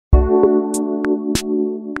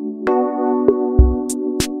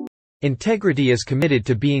Integrity is committed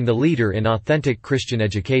to being the leader in authentic Christian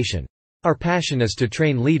education. Our passion is to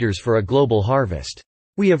train leaders for a global harvest.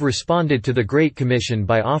 We have responded to the Great Commission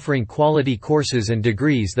by offering quality courses and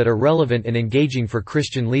degrees that are relevant and engaging for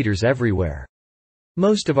Christian leaders everywhere.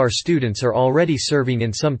 Most of our students are already serving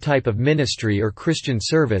in some type of ministry or Christian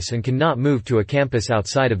service and cannot move to a campus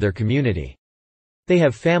outside of their community. They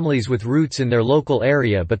have families with roots in their local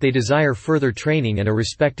area, but they desire further training and a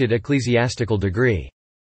respected ecclesiastical degree.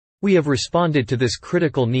 We have responded to this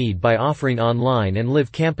critical need by offering online and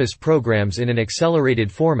live campus programs in an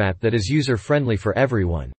accelerated format that is user-friendly for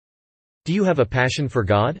everyone. Do you have a passion for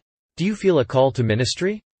God? Do you feel a call to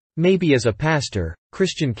ministry? Maybe as a pastor,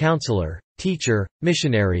 Christian counselor, teacher,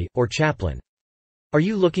 missionary, or chaplain. Are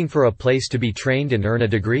you looking for a place to be trained and earn a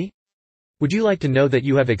degree? Would you like to know that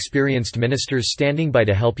you have experienced ministers standing by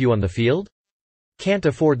to help you on the field? Can't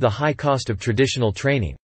afford the high cost of traditional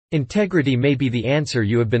training? Integrity may be the answer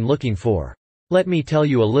you have been looking for. Let me tell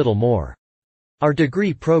you a little more. Our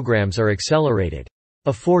degree programs are accelerated,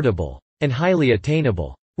 affordable, and highly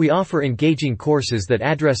attainable. We offer engaging courses that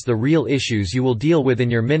address the real issues you will deal with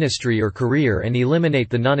in your ministry or career and eliminate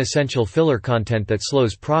the non-essential filler content that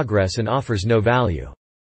slows progress and offers no value.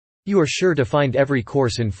 You are sure to find every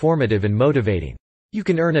course informative and motivating. You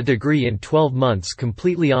can earn a degree in 12 months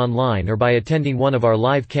completely online or by attending one of our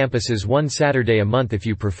live campuses one Saturday a month if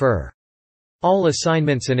you prefer. All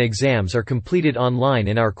assignments and exams are completed online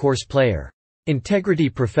in our course player. Integrity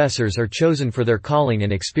professors are chosen for their calling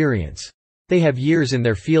and experience. They have years in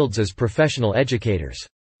their fields as professional educators.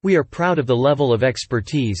 We are proud of the level of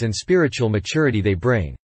expertise and spiritual maturity they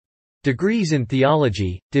bring. Degrees in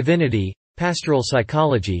theology, divinity, pastoral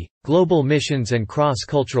psychology, global missions and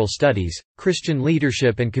cross-cultural studies, Christian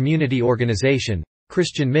leadership and community organization,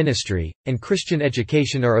 Christian ministry, and Christian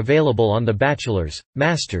education are available on the bachelor's,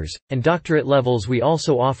 master's, and doctorate levels. We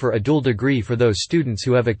also offer a dual degree for those students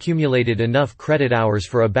who have accumulated enough credit hours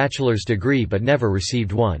for a bachelor's degree but never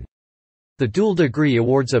received one. The dual degree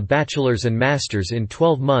awards a bachelor's and master's in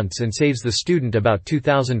 12 months and saves the student about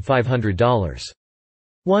 $2,500.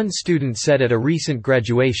 One student said at a recent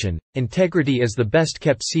graduation, "Integrity is the best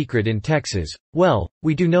kept secret in Texas." Well,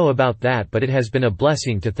 we do know about that, but it has been a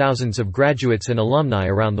blessing to thousands of graduates and alumni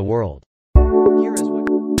around the world.